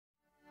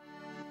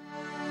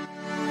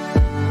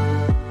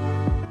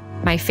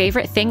my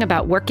favorite thing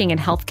about working in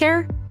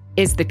healthcare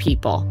is the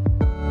people.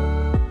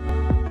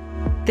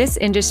 This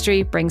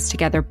industry brings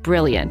together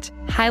brilliant,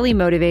 highly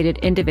motivated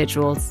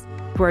individuals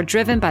who are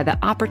driven by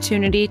the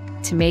opportunity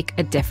to make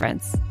a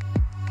difference.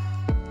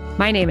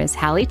 My name is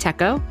Hallie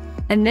Tecco,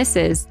 and this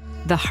is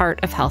The Heart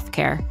of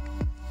Healthcare,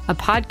 a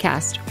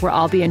podcast where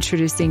I'll be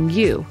introducing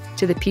you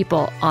to the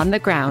people on the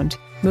ground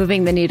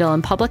moving the needle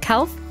in public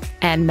health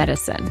and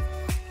medicine.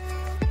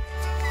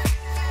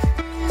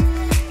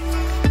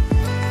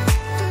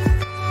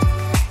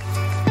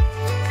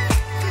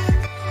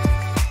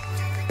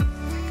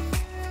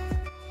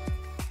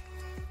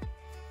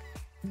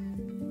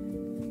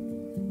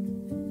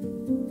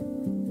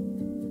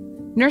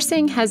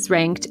 Nursing has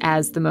ranked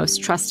as the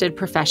most trusted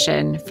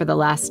profession for the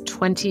last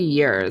 20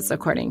 years,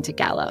 according to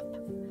Gallup.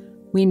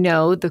 We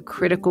know the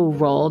critical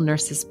role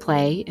nurses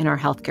play in our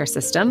healthcare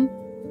system.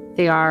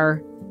 They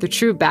are the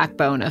true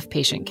backbone of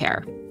patient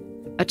care.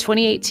 A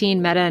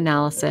 2018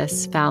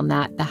 meta-analysis found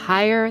that the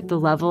higher the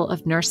level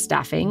of nurse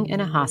staffing in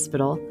a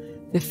hospital,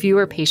 the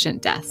fewer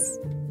patient deaths.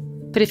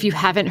 But if you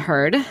haven't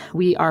heard,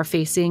 we are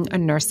facing a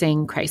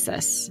nursing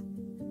crisis.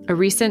 A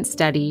recent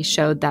study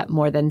showed that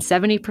more than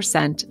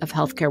 70% of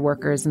healthcare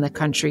workers in the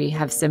country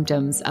have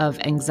symptoms of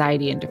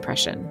anxiety and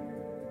depression.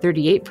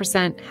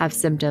 38% have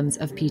symptoms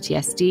of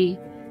PTSD,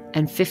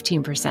 and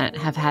 15%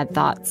 have had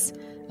thoughts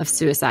of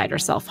suicide or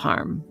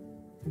self-harm.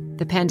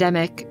 The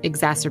pandemic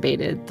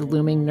exacerbated the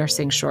looming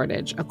nursing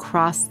shortage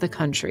across the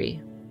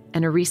country,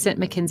 and a recent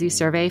McKinsey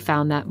survey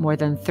found that more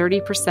than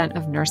 30%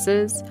 of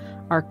nurses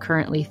are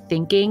currently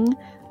thinking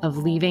of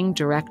leaving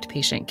direct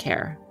patient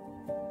care.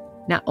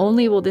 Not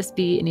only will this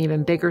be an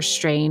even bigger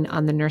strain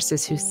on the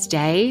nurses who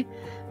stay,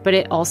 but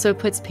it also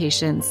puts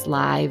patients'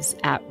 lives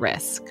at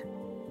risk.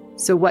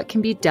 So what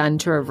can be done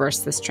to reverse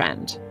this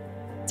trend?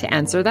 To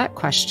answer that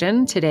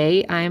question,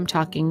 today I am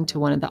talking to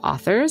one of the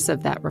authors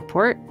of that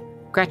report,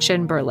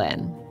 Gretchen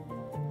Berlin.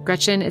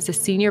 Gretchen is a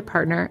senior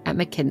partner at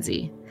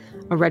McKinsey.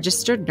 A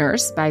registered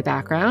nurse by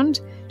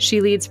background, she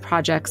leads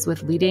projects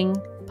with leading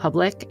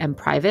public and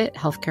private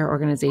healthcare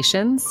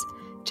organizations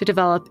to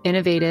develop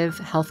innovative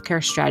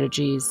healthcare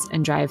strategies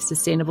and drive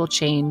sustainable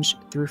change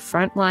through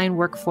frontline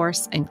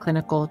workforce and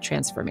clinical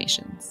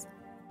transformations.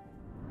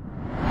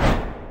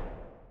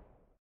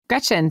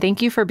 Gretchen,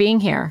 thank you for being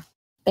here.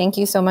 Thank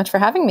you so much for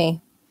having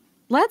me.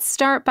 Let's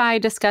start by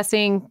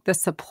discussing the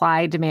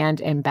supply-demand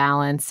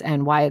imbalance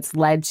and why it's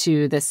led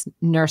to this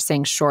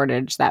nursing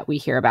shortage that we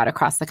hear about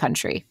across the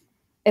country.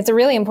 It's a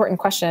really important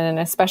question, and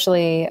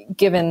especially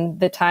given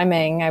the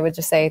timing, I would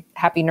just say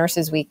Happy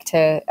Nurses Week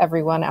to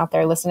everyone out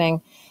there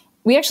listening.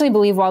 We actually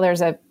believe while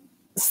there's a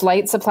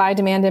slight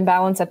supply-demand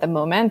imbalance at the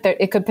moment, that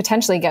it could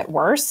potentially get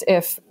worse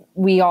if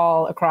we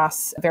all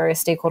across various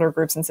stakeholder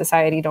groups in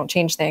society don't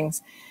change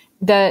things.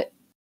 The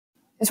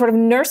sort of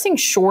nursing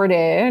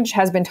shortage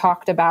has been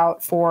talked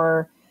about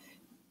for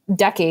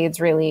decades,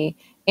 really,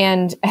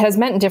 and has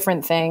meant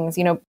different things.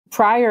 You know,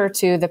 prior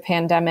to the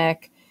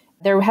pandemic,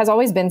 there has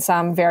always been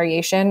some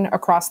variation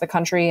across the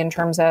country in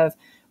terms of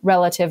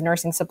relative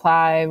nursing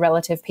supply,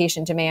 relative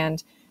patient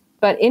demand.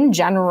 But in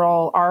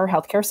general, our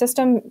healthcare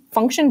system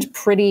functioned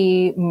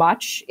pretty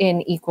much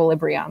in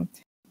equilibrium.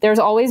 There's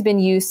always been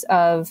use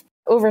of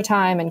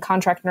overtime and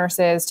contract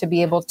nurses to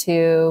be able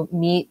to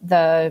meet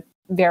the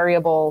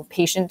variable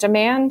patient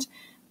demand.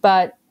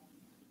 But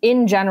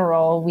in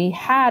general, we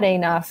had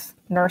enough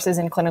nurses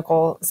in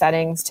clinical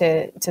settings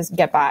to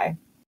get by.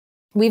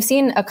 We've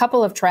seen a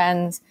couple of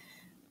trends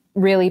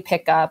really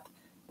pick up.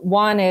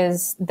 One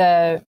is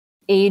the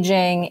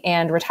aging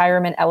and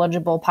retirement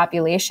eligible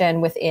population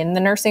within the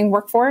nursing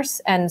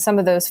workforce, and some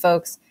of those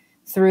folks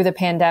through the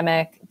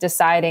pandemic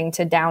deciding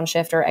to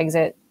downshift or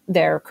exit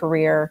their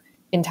career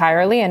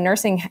entirely. And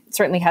nursing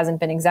certainly hasn't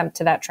been exempt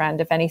to that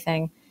trend. If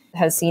anything,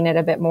 has seen it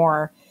a bit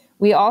more.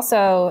 We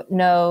also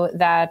know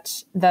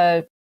that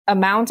the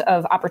amount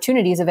of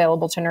opportunities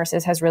available to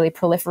nurses has really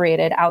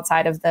proliferated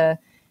outside of the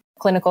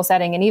clinical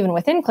setting. And even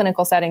within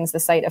clinical settings, the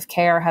site of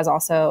care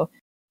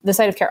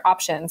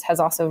options has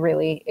also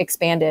really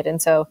expanded.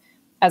 And so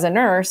as a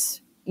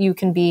nurse, you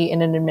can be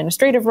in an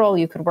administrative role,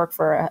 you could work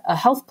for a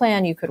health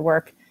plan, you could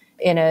work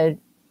in a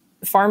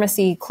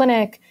pharmacy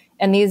clinic,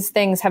 and these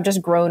things have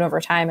just grown over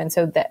time. And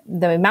so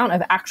the amount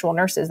of actual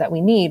nurses that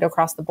we need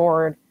across the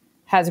board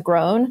has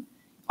grown.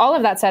 All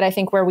of that said, I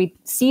think where we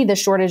see the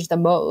shortage the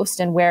most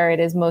and where it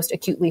is most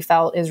acutely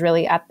felt is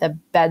really at the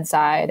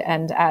bedside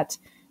and at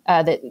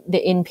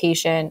the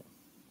inpatient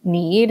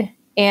need.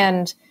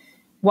 And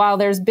while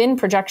there's been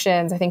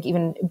projections, I think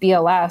even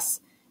BLS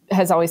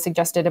has always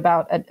suggested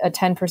about a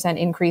 10%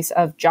 increase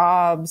of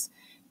jobs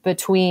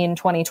between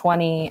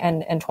 2020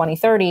 and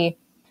 2030,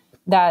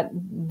 that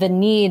the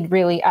need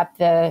really at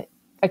the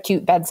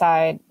acute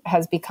bedside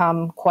has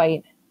become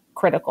quite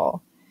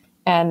critical.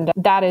 And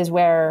that is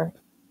where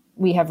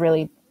we have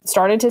really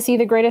started to see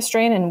the greatest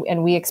strain,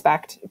 and we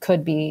expect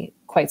could be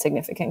quite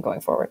significant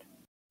going forward.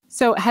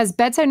 So has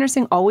bedside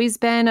nursing always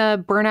been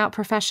a burnout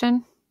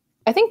profession?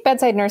 I think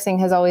bedside nursing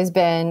has always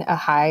been a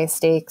high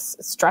stakes,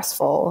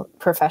 stressful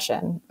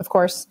profession. Of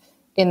course,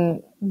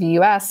 in the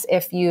US,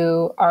 if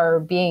you are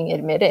being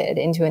admitted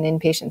into an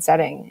inpatient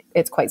setting,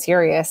 it's quite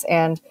serious.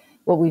 And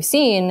what we've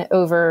seen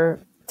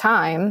over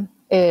time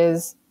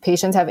is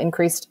patients have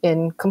increased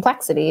in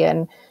complexity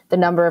and the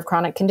number of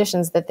chronic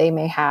conditions that they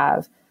may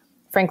have.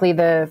 Frankly,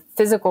 the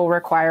physical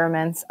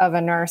requirements of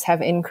a nurse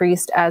have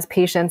increased as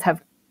patients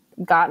have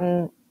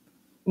gotten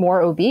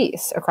more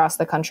obese across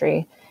the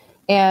country.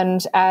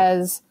 And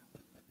as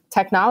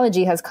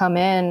technology has come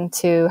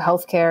into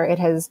healthcare, it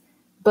has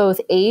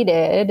both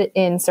aided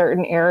in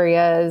certain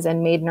areas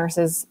and made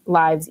nurses'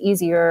 lives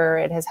easier.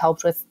 It has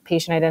helped with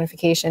patient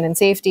identification and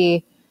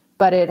safety,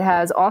 but it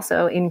has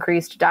also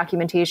increased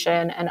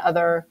documentation and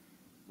other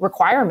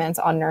requirements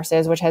on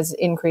nurses, which has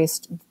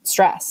increased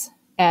stress.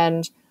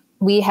 And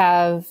we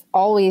have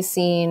always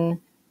seen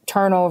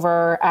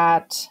turnover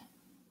at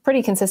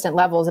pretty consistent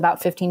levels,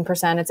 about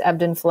 15%. It's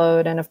ebbed and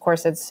flowed, and of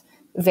course, it's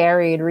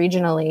varied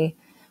regionally.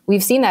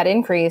 We've seen that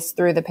increase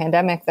through the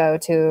pandemic, though,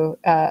 to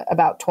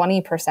about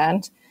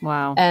 20%.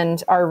 Wow.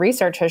 And our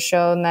research has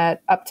shown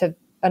that up to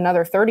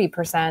another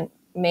 30%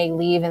 may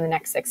leave in the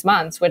next 6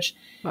 months, which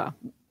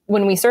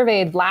when we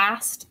surveyed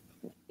last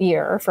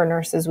year for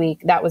Nurses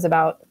Week, that was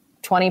about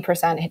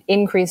 20%. It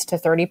increased to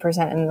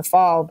 30% in the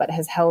fall, but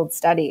has held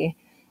steady.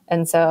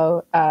 And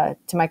so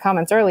to my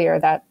comments earlier,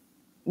 that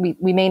we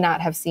may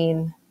not have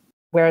seen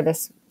where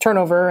this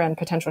turnover and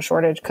potential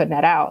shortage could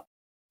net out.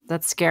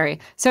 That's scary.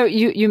 So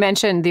you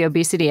mentioned the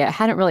obesity. I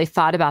hadn't really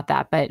thought about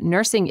that, but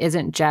nursing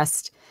isn't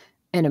just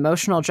an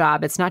emotional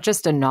job. It's not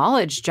just a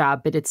knowledge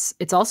job, but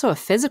it's also a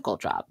physical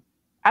job.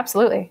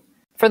 Absolutely.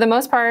 For the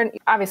most part,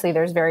 obviously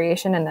there's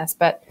variation in this,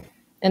 but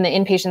in the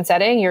inpatient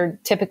setting, you're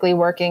typically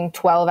working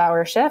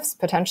 12-hour shifts,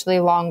 potentially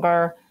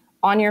longer,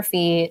 on your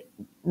feet,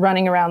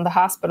 running around the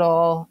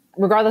hospital.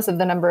 Regardless of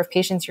the number of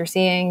patients you're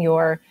seeing,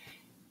 you're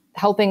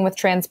helping with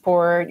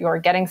transport, you're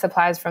getting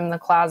supplies from the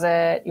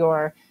closet,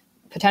 you're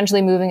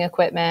potentially moving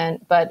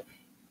equipment, but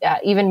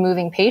even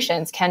moving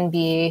patients can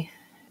be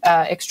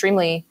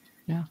extremely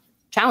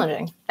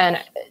challenging. And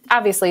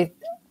obviously,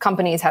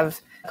 companies have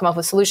come up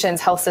with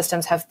solutions. Health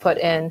systems have put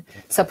in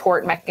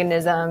support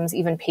mechanisms,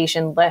 even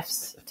patient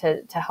lifts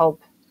to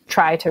help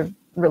try to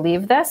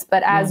relieve this.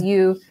 But as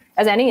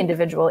any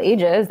individual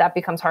ages, that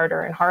becomes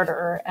harder and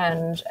harder.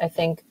 And I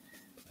think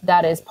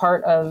that is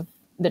part of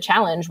the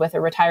challenge with a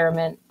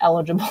retirement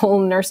eligible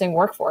nursing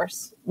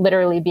workforce,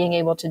 literally being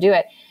able to do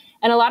it.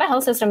 And a lot of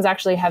health systems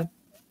actually have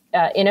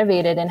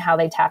innovated in how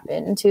they tap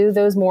into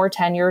those more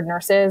tenured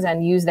nurses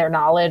and use their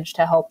knowledge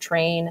to help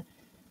train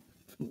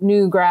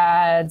new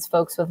grads,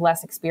 folks with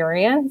less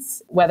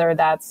experience, whether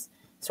that's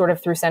sort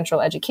of through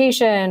central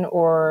education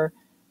or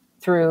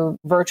through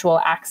virtual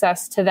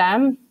access to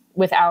them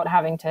without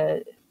having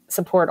to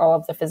support all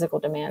of the physical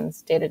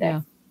demands day to day.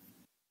 Yeah.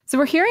 So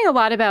we're hearing a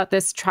lot about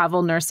this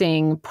travel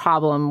nursing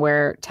problem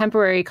where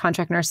temporary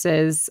contract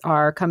nurses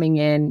are coming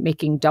in,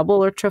 making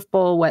double or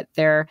triple what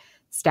their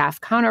staff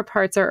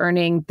counterparts are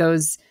earning.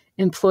 Those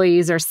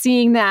employees are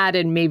seeing that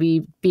and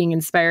maybe being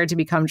inspired to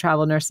become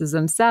travel nurses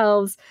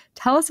themselves.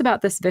 Tell us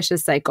about this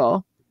vicious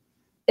cycle.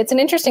 It's an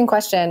interesting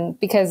question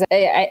because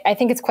I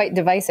think it's quite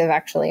divisive,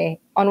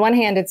 actually. On one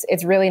hand,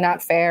 it's really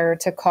not fair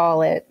to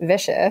call it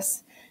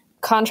vicious.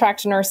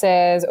 Contract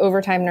nurses,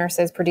 overtime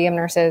nurses, per diem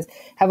nurses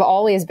have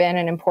always been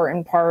an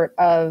important part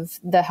of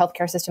the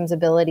healthcare system's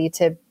ability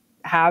to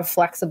have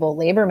flexible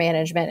labor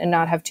management and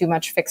not have too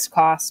much fixed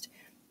cost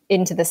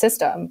into the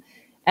system.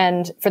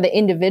 And for the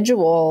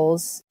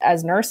individuals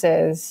as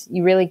nurses,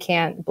 you really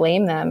can't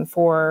blame them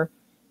for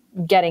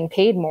getting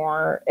paid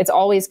more. It's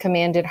always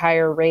commanded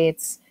higher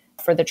rates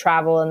for the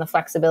travel and the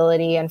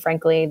flexibility and,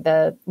 frankly,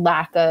 the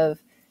lack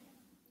of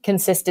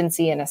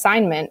consistency and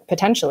assignment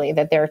potentially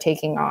that they're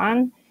taking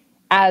on.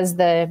 As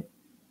the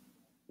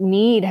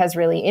need has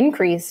really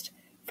increased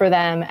for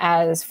them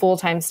as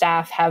full-time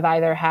staff have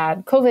either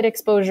had COVID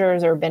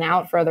exposures or been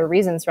out for other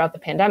reasons throughout the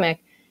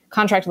pandemic,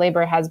 contract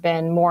labor has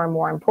been more and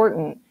more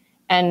important.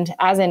 And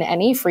as in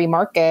any free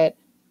market,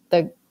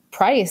 the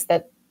price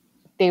that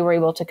they were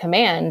able to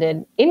command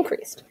had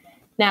increased.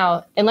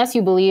 Now, unless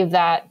you believe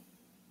that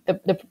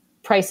the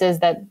prices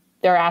that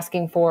they're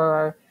asking for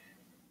are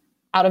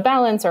out of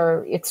balance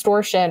or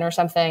extortion or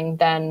something,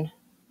 then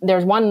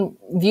there's one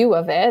view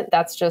of it.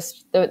 That's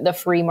just the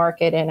free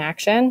market in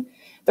action.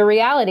 The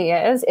reality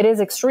is it is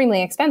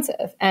extremely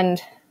expensive.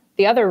 And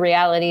the other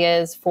reality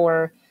is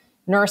for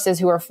nurses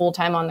who are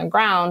full-time on the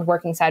ground,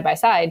 working side by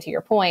side, to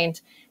your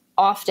point,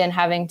 often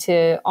having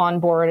to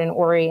onboard and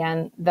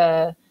orient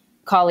the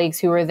colleagues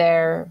who are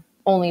there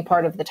only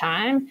part of the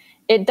time,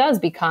 it does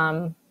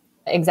become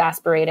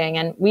exasperating.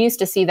 And we used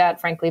to see that,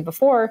 frankly,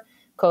 before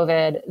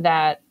COVID,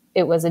 that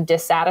it was a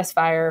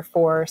dissatisfier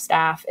for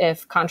staff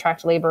if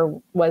contract labor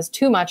was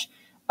too much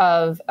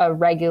of a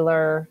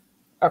regular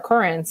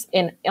occurrence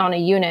on a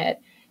unit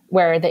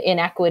where the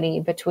inequity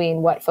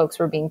between what folks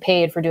were being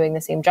paid for doing the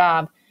same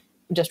job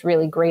just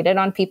really grated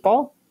on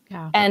people.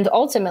 Yeah. And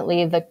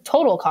ultimately, the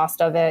total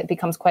cost of it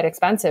becomes quite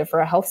expensive for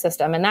a health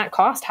system. And that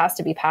cost has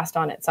to be passed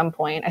on at some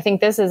point. I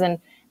think this is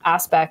an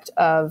aspect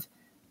of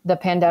the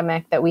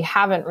pandemic that we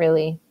haven't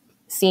really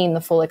seen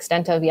the full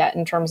extent of yet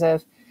in terms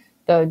of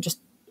the just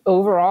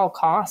overall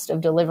cost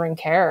of delivering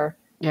care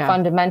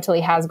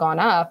fundamentally has gone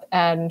up,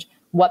 and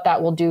what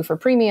that will do for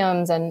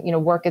premiums and,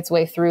 work its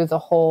way through the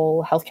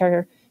whole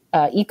healthcare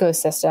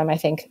ecosystem, I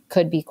think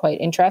could be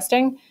quite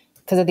interesting,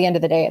 because at the end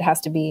of the day, it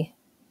has to be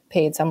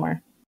paid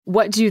somewhere.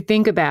 What do you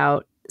think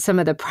about some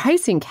of the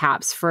pricing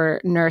caps for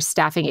nurse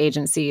staffing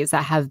agencies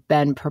that have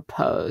been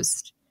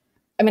proposed?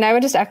 I mean, I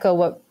would just echo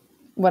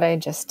what I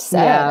just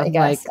said, I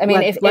guess.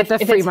 Let the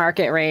free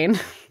market reign.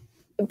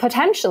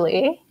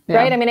 Potentially,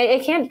 right? I mean,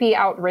 it can't be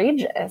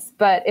outrageous,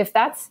 but if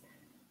that's,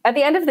 at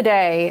the end of the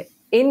day,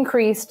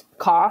 increased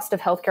cost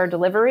of healthcare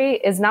delivery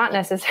is not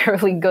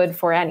necessarily good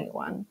for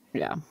anyone.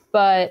 Yeah.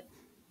 But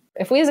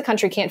if we as a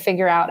country can't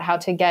figure out how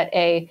to get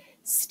a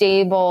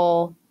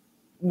stable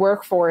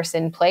workforce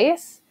in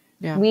place,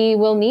 we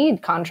will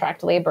need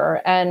contract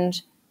labor.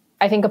 And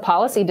I think a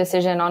policy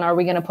decision on, are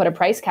we going to put a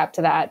price cap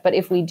to that? But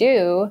if we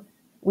do,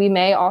 we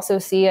may also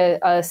see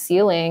a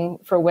ceiling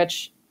for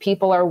which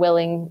people are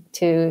willing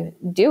to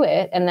do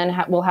it. And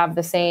then we'll have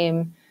the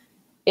same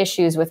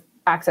issues with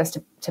access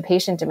to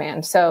patient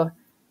demand. So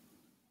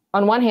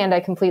on one hand,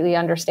 I completely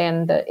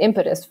understand the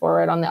impetus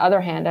for it. On the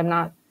other hand, I'm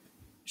not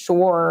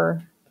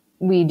sure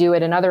we do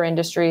it in other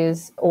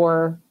industries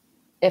or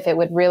if it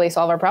would really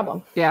solve our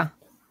problem. Yeah.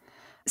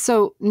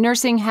 So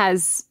nursing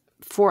has,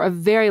 for a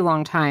very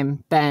long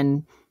time,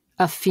 been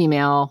a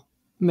female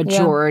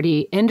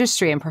majority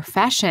industry and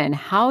profession.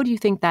 How do you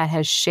think that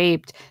has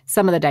shaped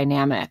some of the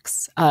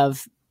dynamics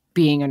of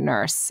being a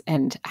nurse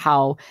and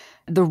how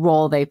the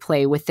role they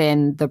play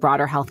within the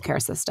broader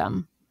healthcare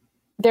system?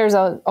 There's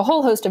a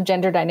whole host of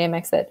gender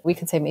dynamics that we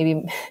could say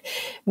maybe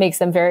makes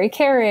them very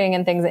caring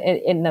and things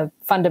in the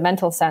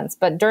fundamental sense.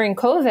 But during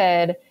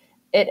COVID,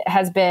 it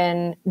has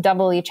been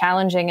doubly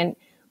challenging. And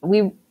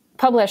we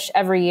publish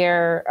every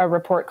year a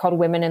report called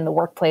Women in the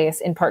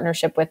Workplace in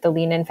partnership with the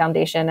Lean In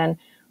Foundation. And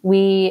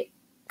we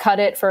cut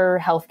it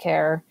for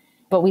healthcare,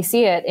 but we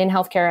see it in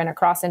healthcare and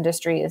across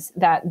industries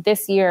that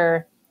this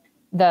year,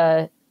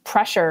 the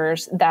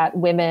pressures that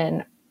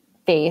women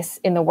face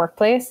in the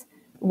workplace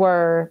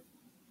were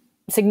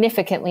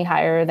significantly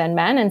higher than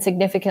men and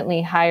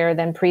significantly higher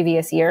than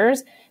previous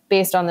years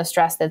based on the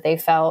stress that they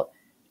felt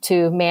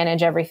to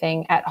manage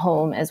everything at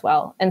home as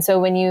well. And so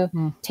when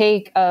you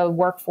take a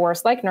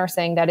workforce like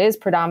nursing that is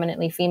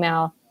predominantly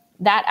female,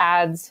 that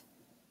adds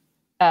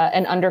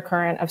an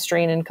undercurrent of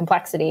strain and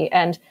complexity.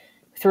 And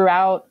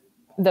throughout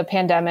the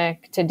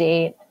pandemic to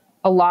date,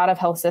 a lot of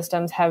health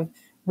systems have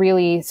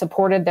really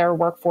supported their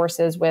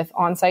workforces with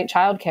on-site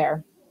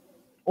childcare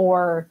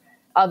or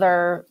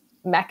other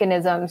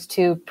mechanisms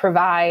to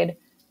provide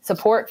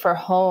support for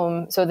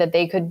home so that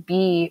they could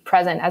be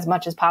present as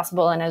much as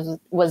possible and as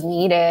was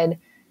needed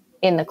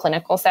in the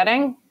clinical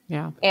setting.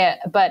 Yeah.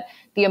 But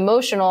the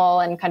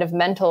emotional and kind of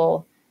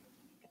mental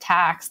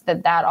tax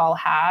that all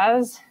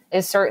has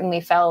is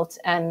certainly felt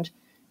and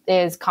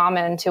is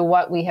common to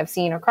what we have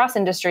seen across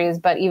industries,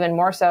 but even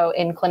more so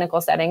in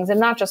clinical settings, and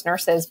not just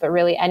nurses, but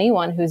really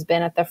anyone who's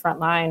been at the front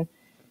line,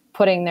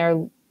 putting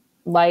their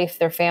life,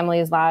 their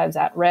families' lives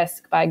at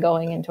risk by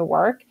going into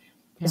work.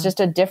 It's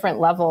just a different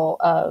level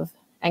of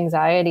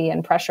anxiety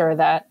and pressure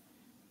that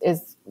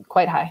is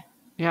quite high.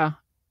 Yeah,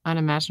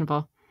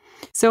 unimaginable.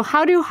 So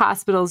how do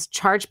hospitals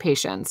charge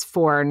patients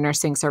for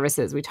nursing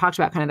services? We talked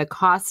about kind of the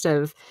cost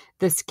of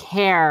this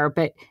care,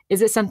 but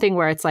is it something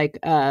where it's like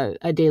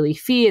a daily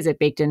fee? Is it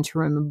baked into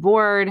room and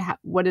board?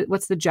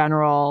 What's the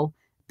general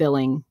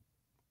billing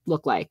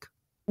look like?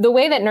 The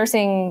way that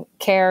nursing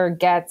care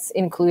gets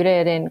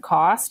included in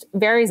cost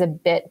varies a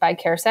bit by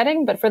care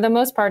setting, but for the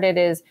most part, it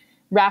is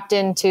wrapped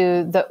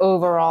into the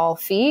overall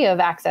fee of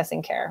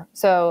accessing care.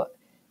 So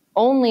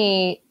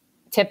only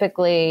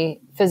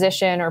typically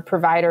physician or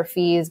provider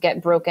fees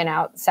get broken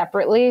out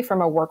separately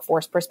from a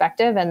workforce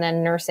perspective, and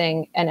then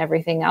nursing and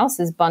everything else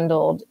is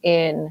bundled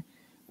in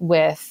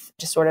with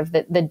just sort of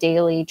the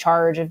daily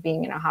charge of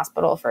being in a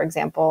hospital, for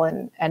example,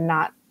 and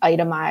not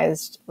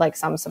itemized like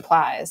some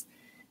supplies.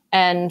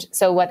 And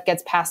so what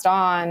gets passed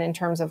on in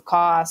terms of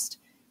cost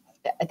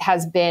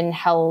has been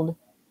held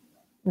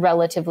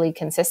relatively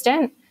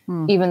consistent,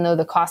 even though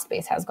the cost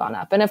base has gone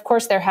up. And of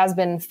course, there has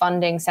been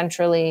funding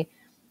centrally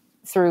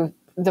through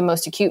the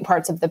most acute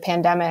parts of the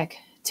pandemic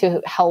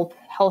to help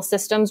health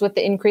systems with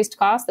the increased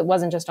cost. That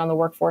wasn't just on the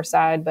workforce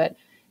side, but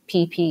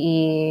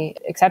PPE,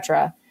 et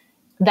cetera.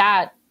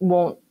 That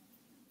won't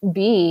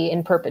be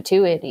in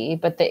perpetuity,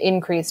 but the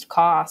increased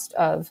cost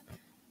of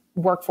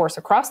workforce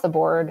across the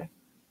board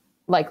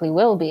likely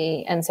will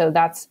be. And so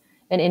that's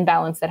an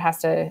imbalance that has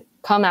to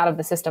come out of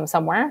the system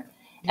somewhere.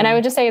 Yeah. And I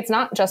would just say it's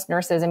not just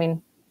nurses. I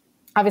mean,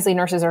 obviously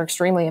nurses are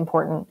extremely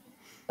important,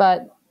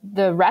 but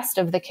the rest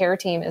of the care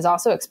team is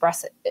also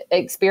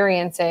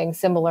experiencing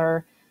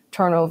similar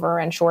turnover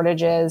and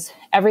shortages,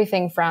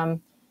 everything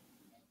from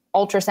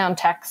ultrasound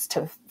techs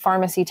to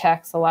pharmacy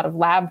techs, a lot of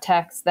lab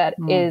techs that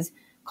is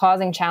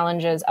causing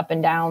challenges up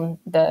and down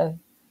the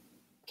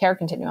care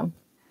continuum.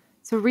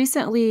 So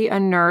recently a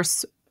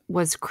nurse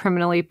was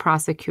criminally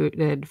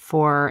prosecuted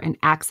for an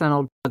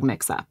accidental drug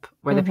mix-up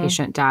where the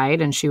patient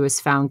died, and she was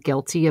found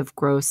guilty of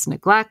gross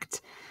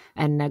neglect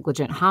and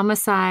negligent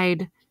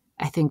homicide.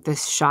 I think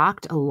this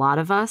shocked a lot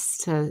of us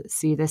to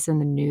see this in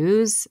the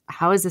news.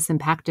 How has this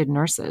impacted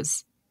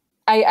nurses?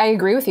 I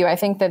agree with you. I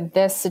think that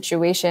this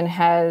situation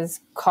has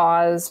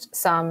caused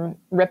some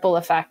ripple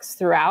effects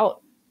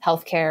throughout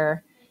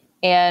healthcare.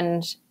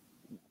 And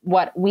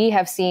what we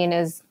have seen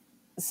is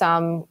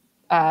some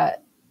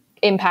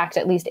impact,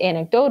 at least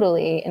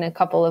anecdotally, in a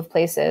couple of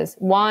places.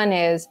 One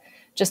is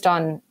just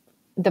on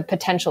the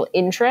potential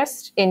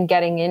interest in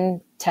getting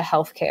into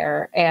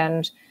healthcare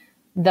and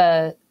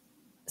the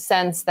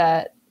sense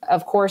that,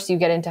 of course, you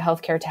get into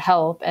healthcare to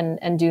help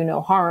and do no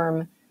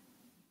harm.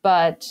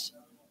 But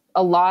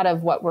a lot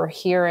of what we're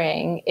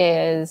hearing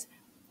is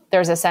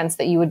there's a sense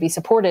that you would be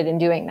supported in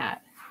doing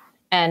that.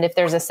 And if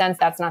there's a sense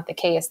that's not the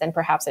case, then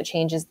perhaps it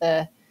changes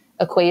the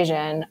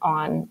equation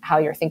on how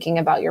you're thinking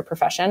about your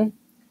profession.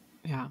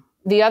 Yeah.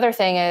 The other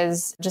thing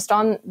is just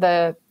on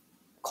the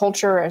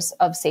cultures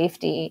of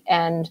safety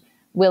and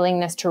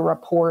willingness to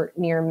report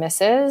near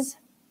misses,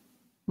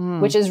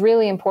 which is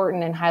really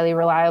important in highly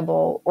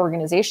reliable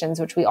organizations,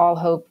 which we all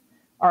hope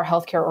our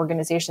healthcare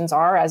organizations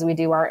are, as we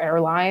do our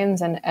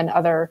airlines and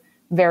other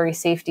very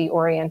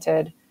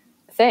safety-oriented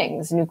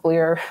things,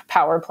 nuclear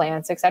power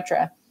plants, et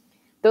cetera.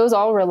 Those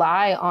all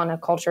rely on a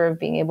culture of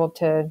being able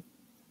to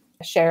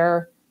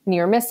share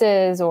near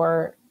misses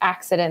or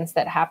accidents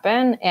that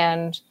happen.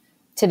 And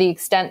to the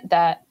extent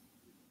that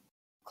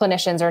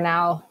clinicians are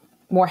now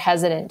more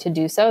hesitant to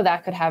do so,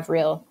 that could have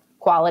real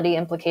quality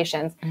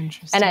implications.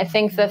 And I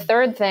think the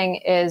third thing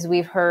is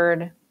we've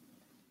heard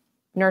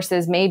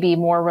nurses may be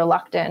more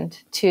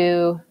reluctant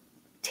to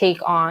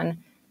take on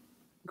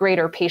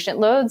greater patient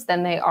loads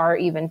than they are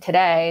even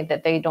today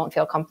that they don't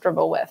feel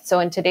comfortable with. So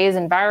in today's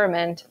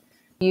environment,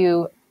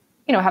 you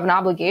have an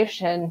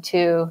obligation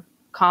to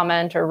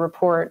comment or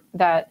report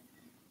that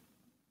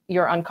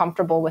you're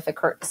uncomfortable with a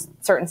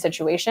certain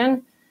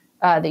situation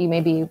that you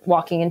may be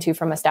walking into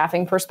from a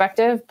staffing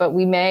perspective. But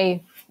we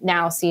may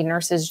now see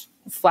nurses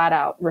flat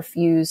out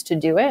refuse to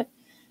do it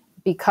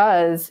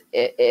because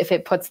if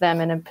it puts them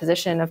in a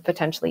position of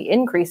potentially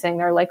increasing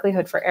their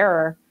likelihood for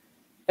error,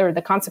 or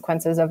the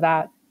consequences of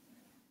that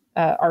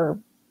are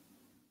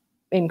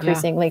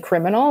increasingly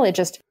criminal. It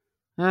just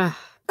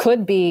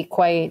could be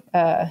quite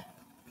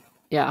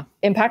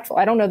impactful.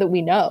 I don't know that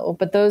we know,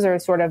 but those are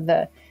sort of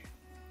the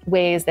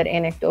ways that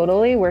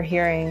anecdotally we're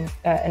hearing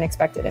an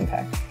expected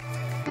impact.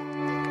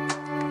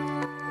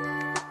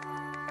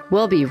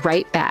 We'll be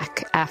right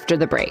back after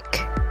the break.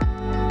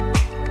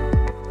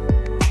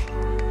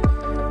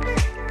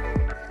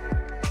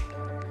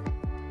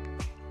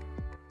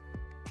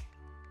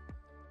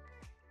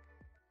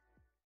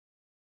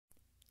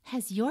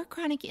 Has your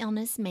chronic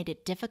illness made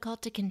it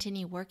difficult to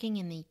continue working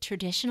in the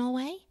traditional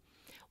way?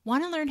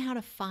 Want to learn how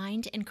to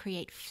find and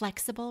create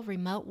flexible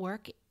remote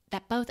work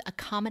that both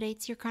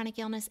accommodates your chronic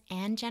illness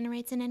and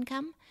generates an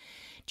income?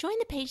 Join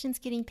the Patients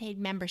Getting Paid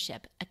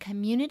membership, a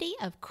community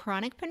of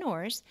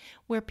chronicpreneurs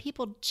where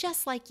people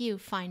just like you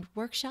find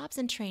workshops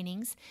and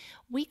trainings,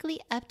 weekly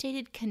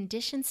updated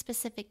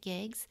condition-specific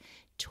gigs,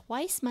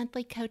 twice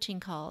monthly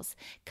coaching calls,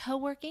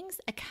 co-workings,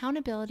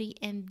 accountability,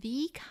 and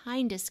the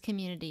kindest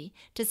community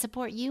to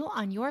support you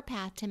on your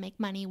path to make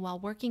money while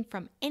working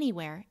from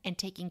anywhere and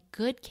taking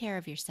good care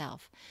of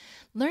yourself.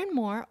 Learn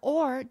more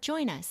or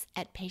join us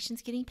at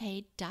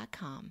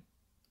patientsgettingpaid.com.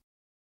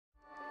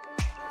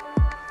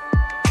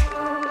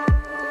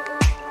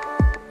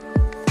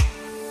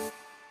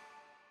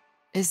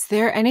 Is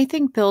there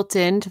anything built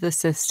into the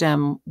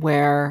system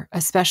where,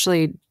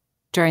 especially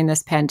during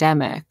this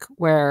pandemic,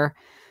 where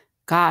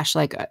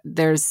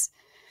there's,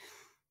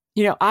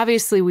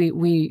 obviously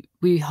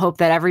we hope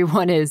that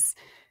everyone is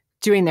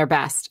doing their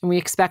best and we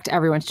expect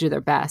everyone to do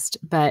their best.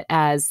 But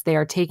as they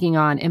are taking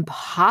on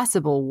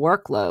impossible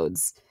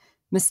workloads,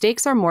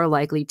 mistakes are more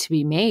likely to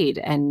be made.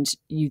 And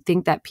you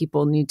think that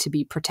people need to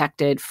be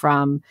protected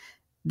from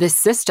this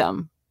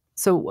system.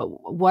 So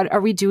what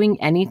are we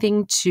doing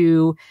anything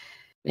to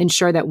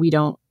ensure that we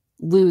don't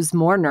lose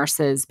more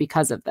nurses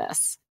because of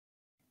this?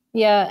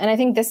 Yeah, and I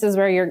think this is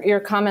where your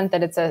comment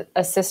that it's a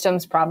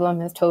systems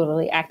problem is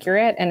totally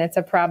accurate. And it's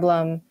a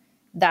problem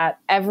that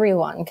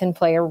everyone can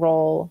play a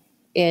role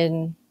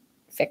in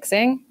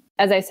fixing.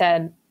 As I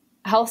said,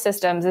 health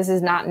systems, this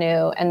is not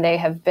new, and they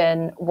have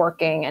been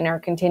working and are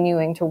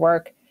continuing to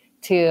work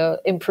to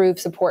improve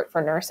support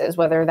for nurses,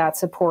 whether that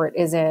support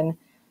is in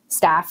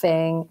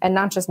staffing, and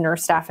not just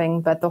nurse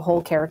staffing, but the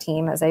whole care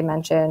team, as I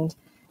mentioned,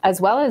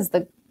 as well as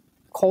the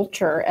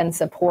culture and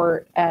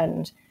support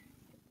and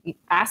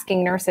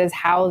asking nurses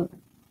how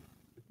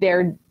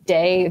their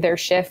day, their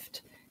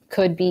shift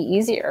could be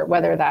easier,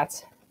 whether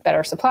that's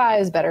better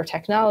supplies, better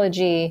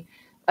technology,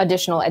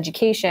 additional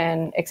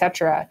education, et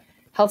cetera.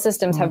 Health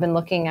systems have been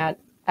looking at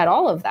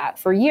all of that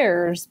for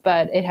years,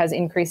 but it has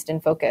increased in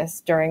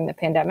focus during the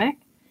pandemic.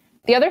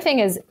 The other thing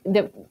is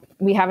that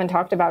we haven't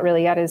talked about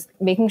really yet is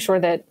making sure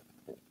that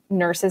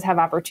nurses have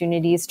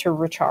opportunities to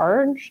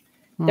recharge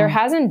there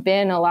hasn't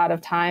been a lot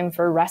of time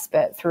for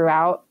respite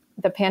throughout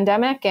the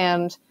pandemic.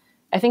 And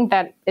I think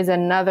that is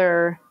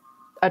another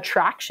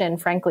attraction,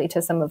 frankly,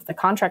 to some of the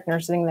contract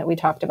nursing that we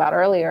talked about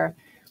earlier.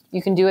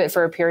 You can do it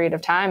for a period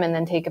of time and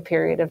then take a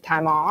period of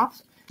time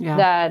off. Yeah.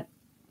 That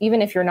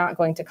even if you're not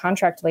going to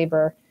contract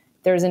labor,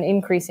 there's an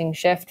increasing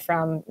shift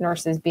from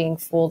nurses being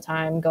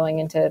full-time going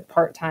into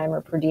part-time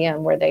or per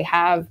diem, where they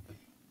have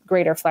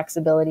greater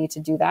flexibility to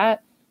do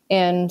that.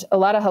 And a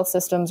lot of health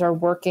systems are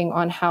working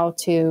on how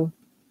to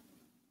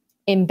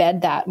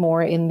embed that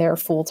more in their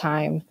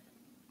full-time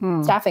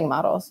staffing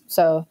models.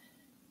 So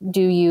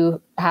do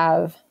you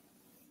have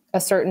a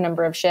certain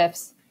number of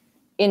shifts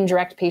in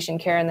direct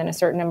patient care and then a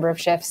certain number of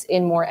shifts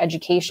in more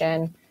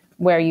education,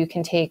 where you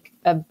can take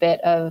a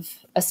bit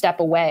of a step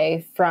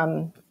away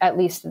from at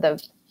least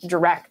the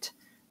direct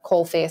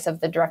coalface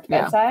of the direct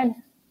bedside?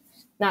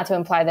 Not to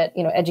imply that,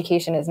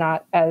 education is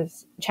not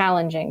as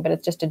challenging, but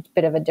it's just a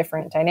bit of a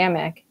different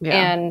dynamic.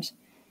 Yeah. And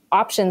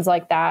options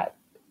like that,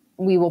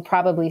 we will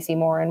probably see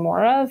more and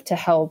more of to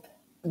help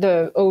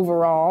the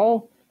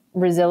overall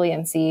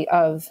resiliency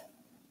of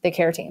the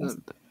care teams.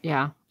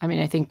 Yeah. I mean,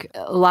 I think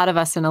a lot of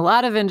us in a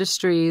lot of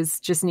industries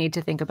just need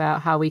to think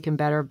about how we can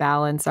better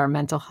balance our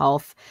mental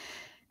health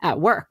at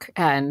work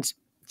and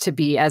to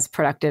be as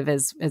productive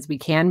as we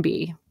can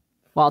be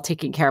while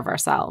taking care of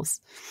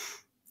ourselves.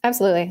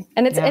 Absolutely.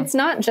 And it's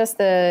not just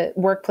the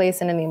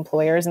workplace and in the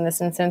employers in this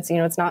instance.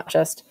 It's not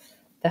just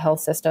the health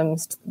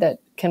systems that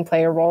can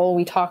play a role.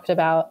 We talked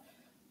about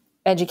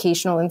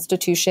educational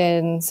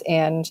institutions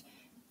and,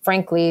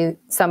 frankly,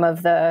 some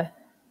of the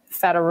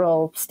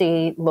federal,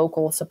 state,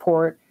 local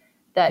support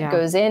that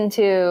goes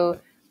into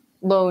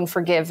loan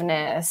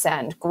forgiveness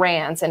and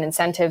grants and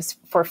incentives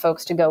for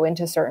folks to go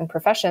into certain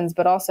professions,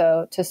 but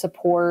also to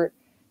support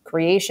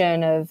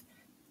creation of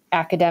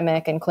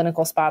academic and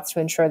clinical spots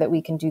to ensure that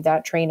we can do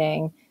that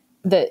training.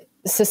 The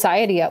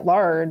society at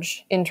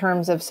large in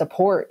terms of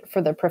support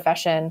for the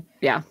profession.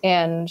 Yeah.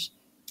 And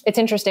it's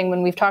interesting,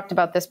 when we've talked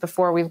about this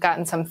before, we've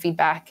gotten some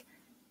feedback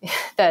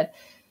that,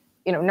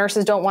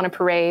 nurses don't want to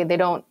parade. They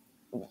don't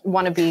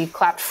want to be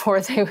clapped for.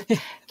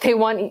 They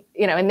want,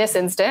 in this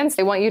instance,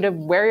 they want you to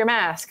wear your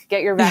mask,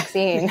 get your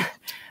vaccine.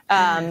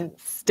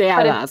 Stay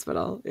out of the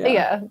hospital.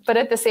 Yeah. But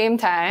at the same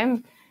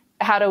time,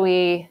 how do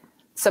we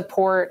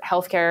support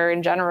healthcare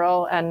in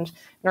general and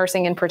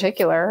nursing in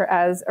particular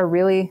as a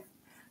really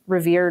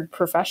revered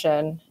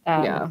profession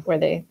where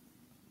they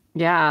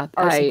are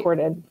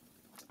supported?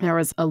 There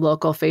was a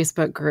local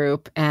Facebook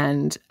group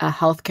and a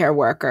healthcare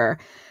worker,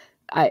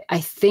 I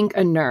think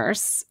a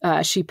nurse,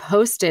 she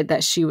posted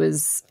that she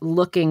was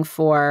looking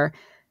for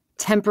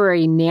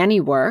temporary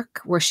nanny work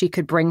where she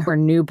could bring her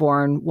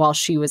newborn while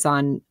she was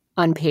on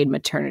unpaid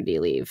maternity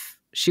leave.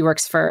 She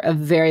works for a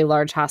very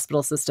large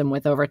hospital system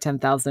with over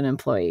 10,000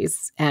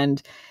 employees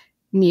and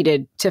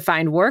needed to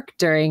find work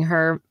during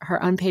her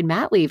unpaid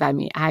mat leave. I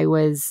mean,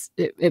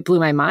 it blew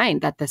my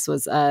mind that this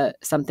was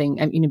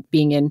something,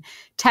 being in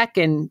tech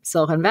in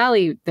Silicon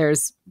Valley,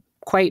 there's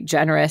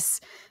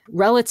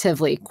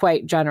relatively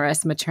quite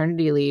generous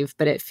maternity leave,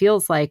 but it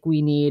feels like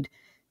we need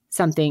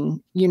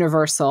something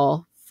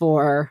universal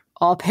for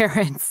all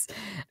parents.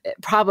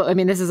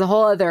 Probably, this is a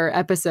whole other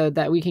episode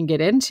that we can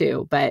get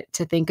into, but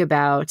to think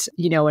about,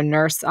 a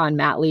nurse on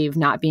mat leave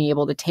not being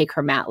able to take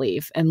her mat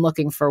leave and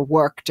looking for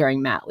work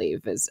during mat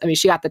leave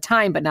she got the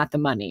time, but not the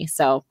money.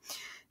 So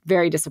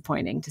very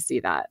disappointing to see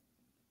that.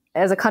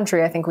 As a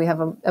country, I think we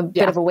have a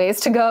bit of a ways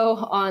to go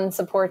on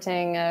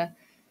supporting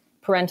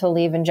parental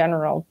leave in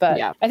general.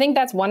 But I think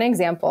that's one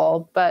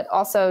example, but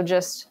also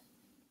just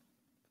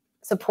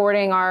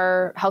supporting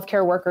our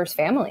healthcare workers'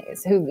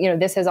 families who,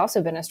 this has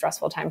also been a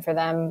stressful time for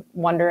them,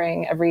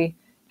 wondering every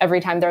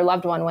time their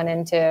loved one went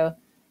into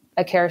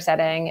a care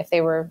setting,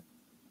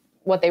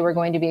 what they were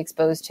going to be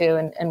exposed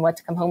to and what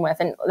to come home with.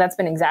 And that's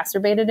been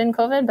exacerbated in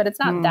COVID, but it's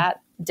not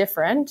that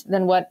different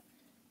than what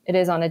it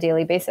is on a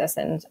daily basis.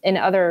 And in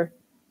other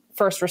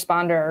first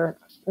responder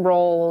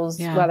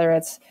roles, whether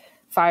it's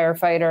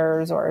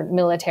firefighters or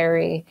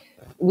military,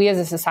 we as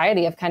a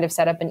society have kind of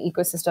set up an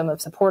ecosystem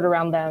of support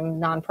around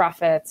them,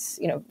 nonprofits,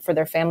 for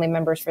their family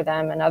members, for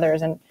them and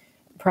others. And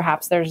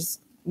perhaps there's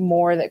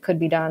more that could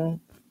be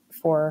done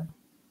for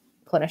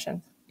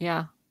clinicians.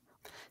 Yeah.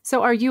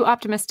 So are you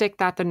optimistic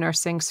that the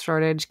nursing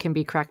shortage can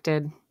be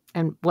corrected?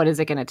 And what is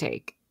it going to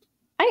take?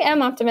 I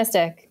am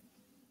optimistic.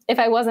 If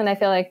I wasn't, I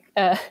feel like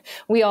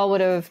we all would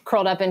have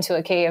curled up into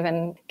a cave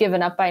and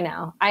given up by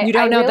now. You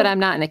don't know that I'm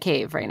not in a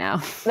cave right now.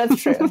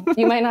 That's true.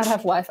 You might not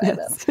have Wi-Fi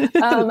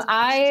though.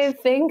 I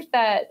think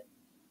that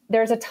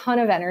there's a ton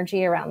of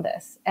energy around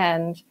this.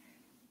 And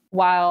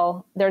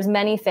while there's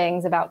many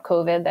things about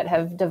COVID that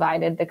have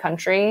divided the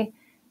country,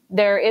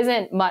 there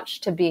isn't much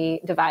to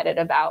be divided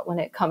about when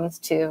it comes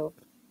to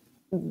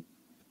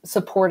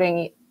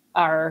supporting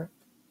our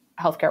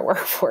healthcare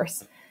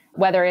workforce,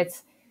 whether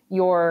it's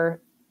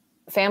your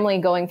family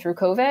going through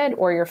COVID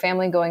or your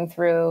family going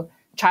through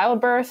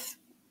childbirth,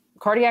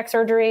 cardiac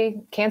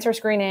surgery, cancer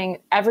screening.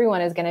 Everyone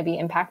is going to be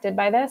impacted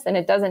by this. And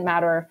it doesn't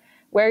matter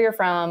where you're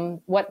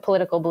from, what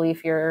political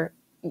belief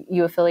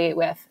you affiliate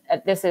with.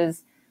 This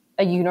is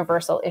a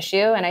universal issue.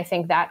 And I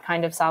think that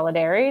kind of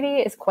solidarity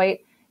is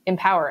quite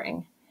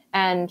empowering.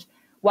 And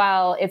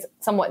while it's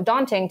somewhat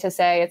daunting to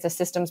say it's a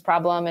systems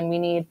problem and we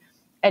need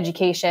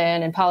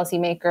education and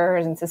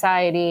policymakers and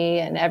society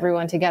and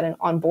everyone to get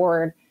on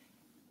board,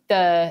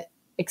 the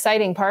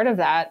exciting part of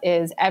that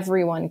is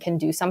everyone can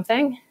do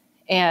something.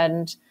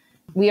 And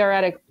we are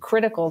at a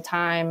critical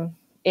time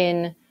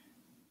in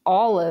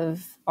all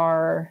of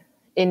our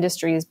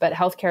industries, but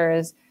healthcare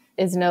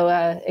is no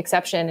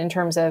exception in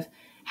terms of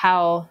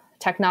how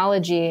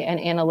technology and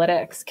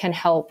analytics can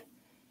help.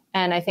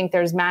 And I think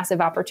there's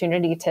massive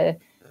opportunity to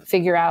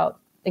figure out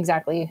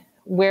exactly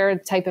where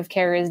type of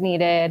care is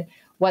needed,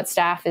 what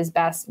staff is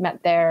best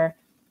met there,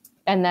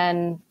 and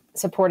then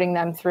supporting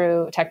them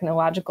through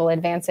technological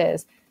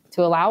advances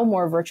to allow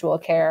more virtual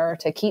care,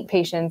 to keep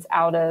patients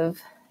out of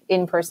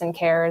in-person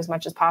care as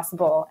much as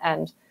possible.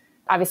 And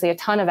obviously a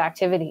ton of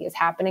activity is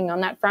happening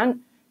on that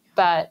front,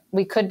 but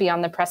we could be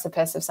on the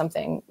precipice of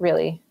something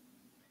really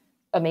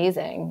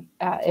amazing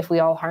if we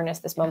all harness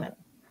this moment.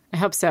 I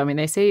hope so. I mean,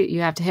 they say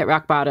you have to hit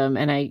rock bottom,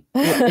 and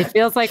it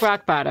feels like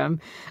rock bottom.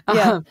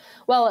 Yeah.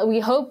 Well, we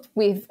hope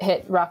we've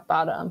hit rock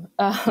bottom.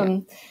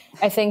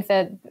 I think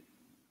that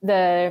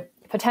the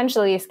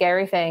potentially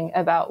scary thing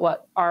about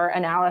what our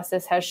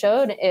analysis has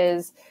showed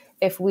is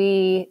if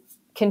we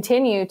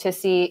continue to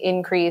see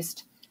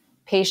increased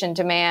patient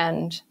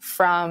demand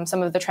from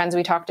some of the trends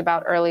we talked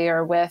about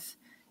earlier with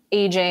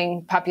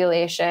aging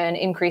population,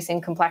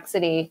 increasing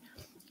complexity,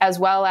 as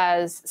well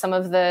as some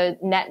of the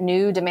net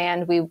new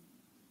demand we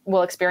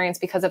will experience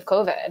because of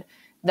COVID,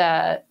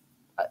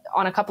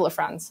 on a couple of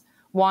fronts.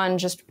 One,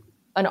 just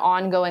an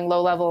ongoing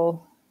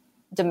low-level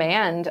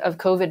demand of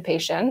COVID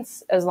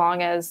patients as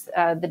long as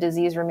the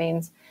disease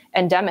remains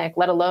endemic,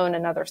 let alone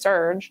another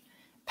surge.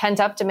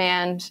 Pent-up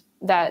demand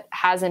that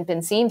hasn't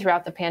been seen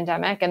throughout the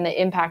pandemic and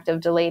the impact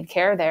of delayed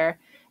care there,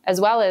 as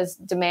well as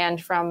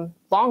demand from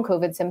long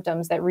COVID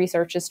symptoms that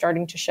research is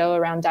starting to show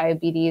around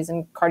diabetes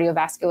and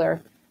cardiovascular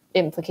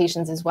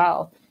implications as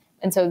well.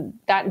 And so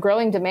that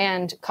growing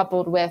demand,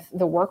 coupled with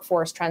the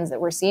workforce trends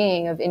that we're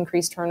seeing of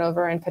increased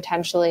turnover and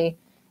potentially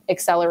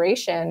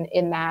acceleration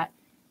in that,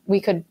 we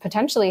could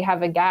potentially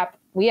have a gap,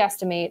 we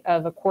estimate,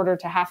 of 250,000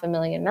 to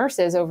 500,000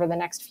 nurses over the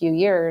next few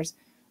years,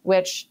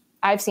 which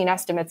I've seen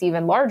estimates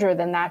even larger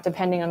than that,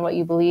 depending on what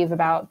you believe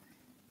about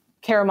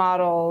care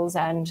models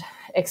and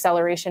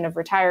acceleration of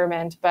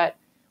retirement. But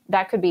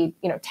that could be,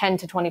 10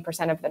 to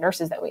 20% of the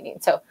nurses that we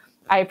need. So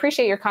I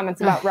appreciate your comments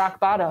about rock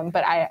bottom,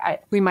 but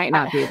we might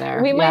not be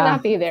there. We might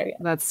not be there yet.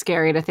 That's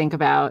scary to think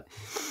about.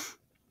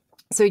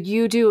 So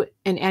you do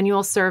an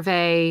annual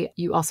survey.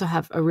 You also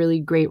have a really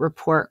great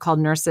report called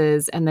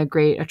Nurses and the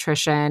Great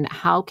Attrition.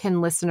 How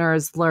can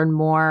listeners learn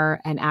more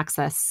and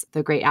access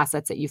the great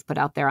assets that you've put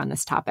out there on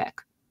this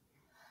topic?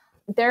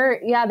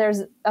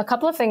 There's a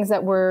couple of things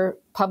that we're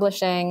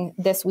publishing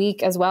this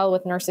week as well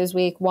with Nurses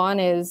Week. One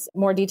is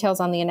more details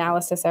on the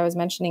analysis I was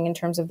mentioning in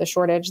terms of the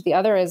shortage. The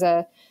other is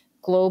a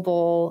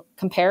global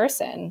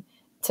comparison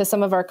to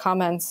some of our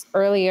comments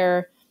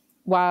earlier.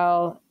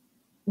 While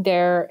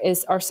there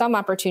are some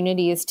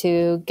opportunities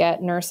to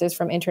get nurses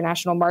from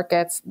international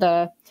markets,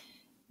 the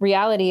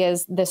reality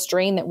is the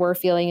strain that we're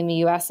feeling in the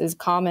U.S. is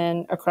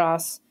common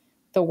across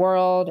the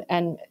world,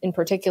 and in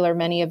particular,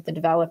 many of the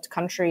developed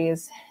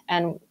countries.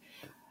 And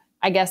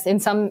I guess in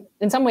some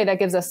way that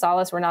gives us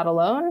solace. We're not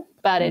alone,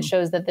 but it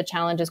shows that the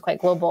challenge is quite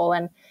global.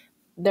 And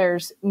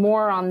there's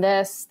more on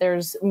this.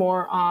 There's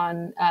more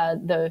on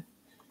the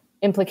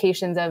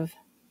implications of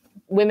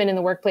women in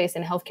the workplace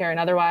and healthcare and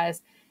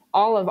otherwise.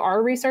 All of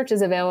our research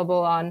is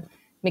available on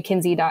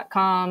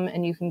McKinsey.com,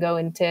 and you can go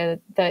into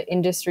the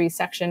industry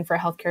section for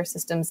healthcare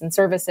systems and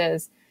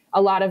services.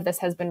 A lot of this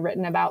has been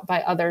written about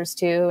by others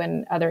too,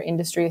 and other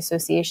industry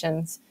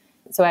associations.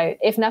 So I,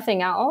 if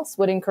nothing else,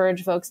 would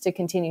encourage folks to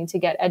continue to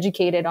get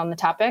educated on the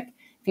topic.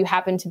 If you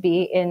happen to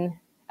be in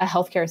a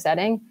healthcare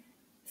setting,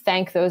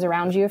 thank those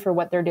around you for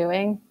what they're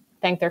doing,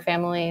 thank their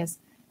families,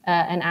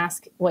 and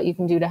ask what you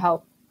can do to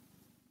help.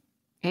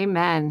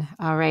 Amen.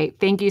 All right.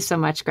 Thank you so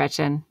much,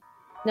 Gretchen.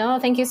 No,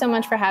 thank you so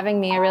much for having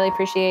me. I really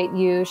appreciate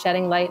you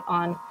shedding light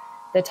on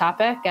the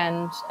topic,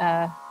 and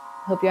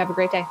hope you have a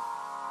great day.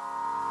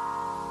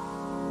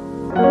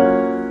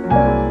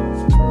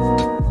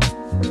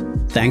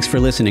 Thanks for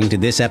listening to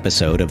this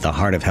episode of The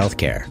Heart of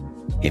Healthcare.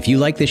 If you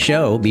like the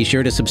show, be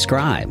sure to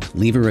subscribe,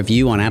 leave a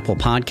review on Apple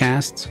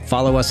Podcasts,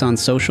 follow us on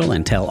social,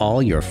 and tell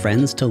all your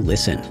friends to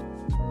listen.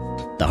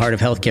 The Heart of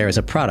Healthcare is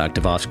a product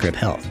of OffScrip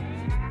Health.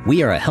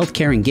 We are a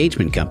healthcare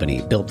engagement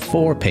company built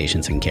for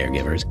patients and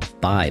caregivers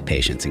by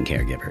patients and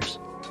caregivers.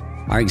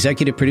 Our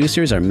executive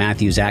producers are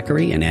Matthew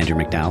Zachary and Andrew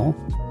McDowell.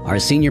 Our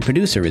senior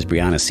producer is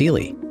Brianna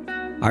Seeley.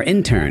 Our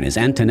intern is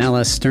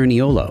Antonella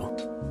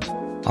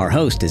Sterniolo. Our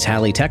host is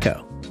Hallie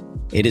Tecco.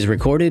 It is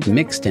recorded,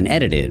 mixed, and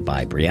edited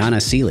by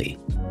Brianna Seeley.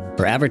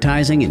 For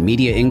advertising and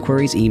media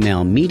inquiries,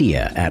 email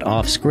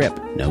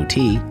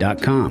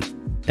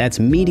media@offscrip.com. That's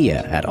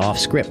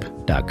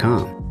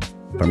media@offscrip.com.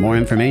 For more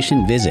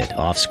information, visit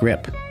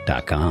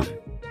offscrip.com.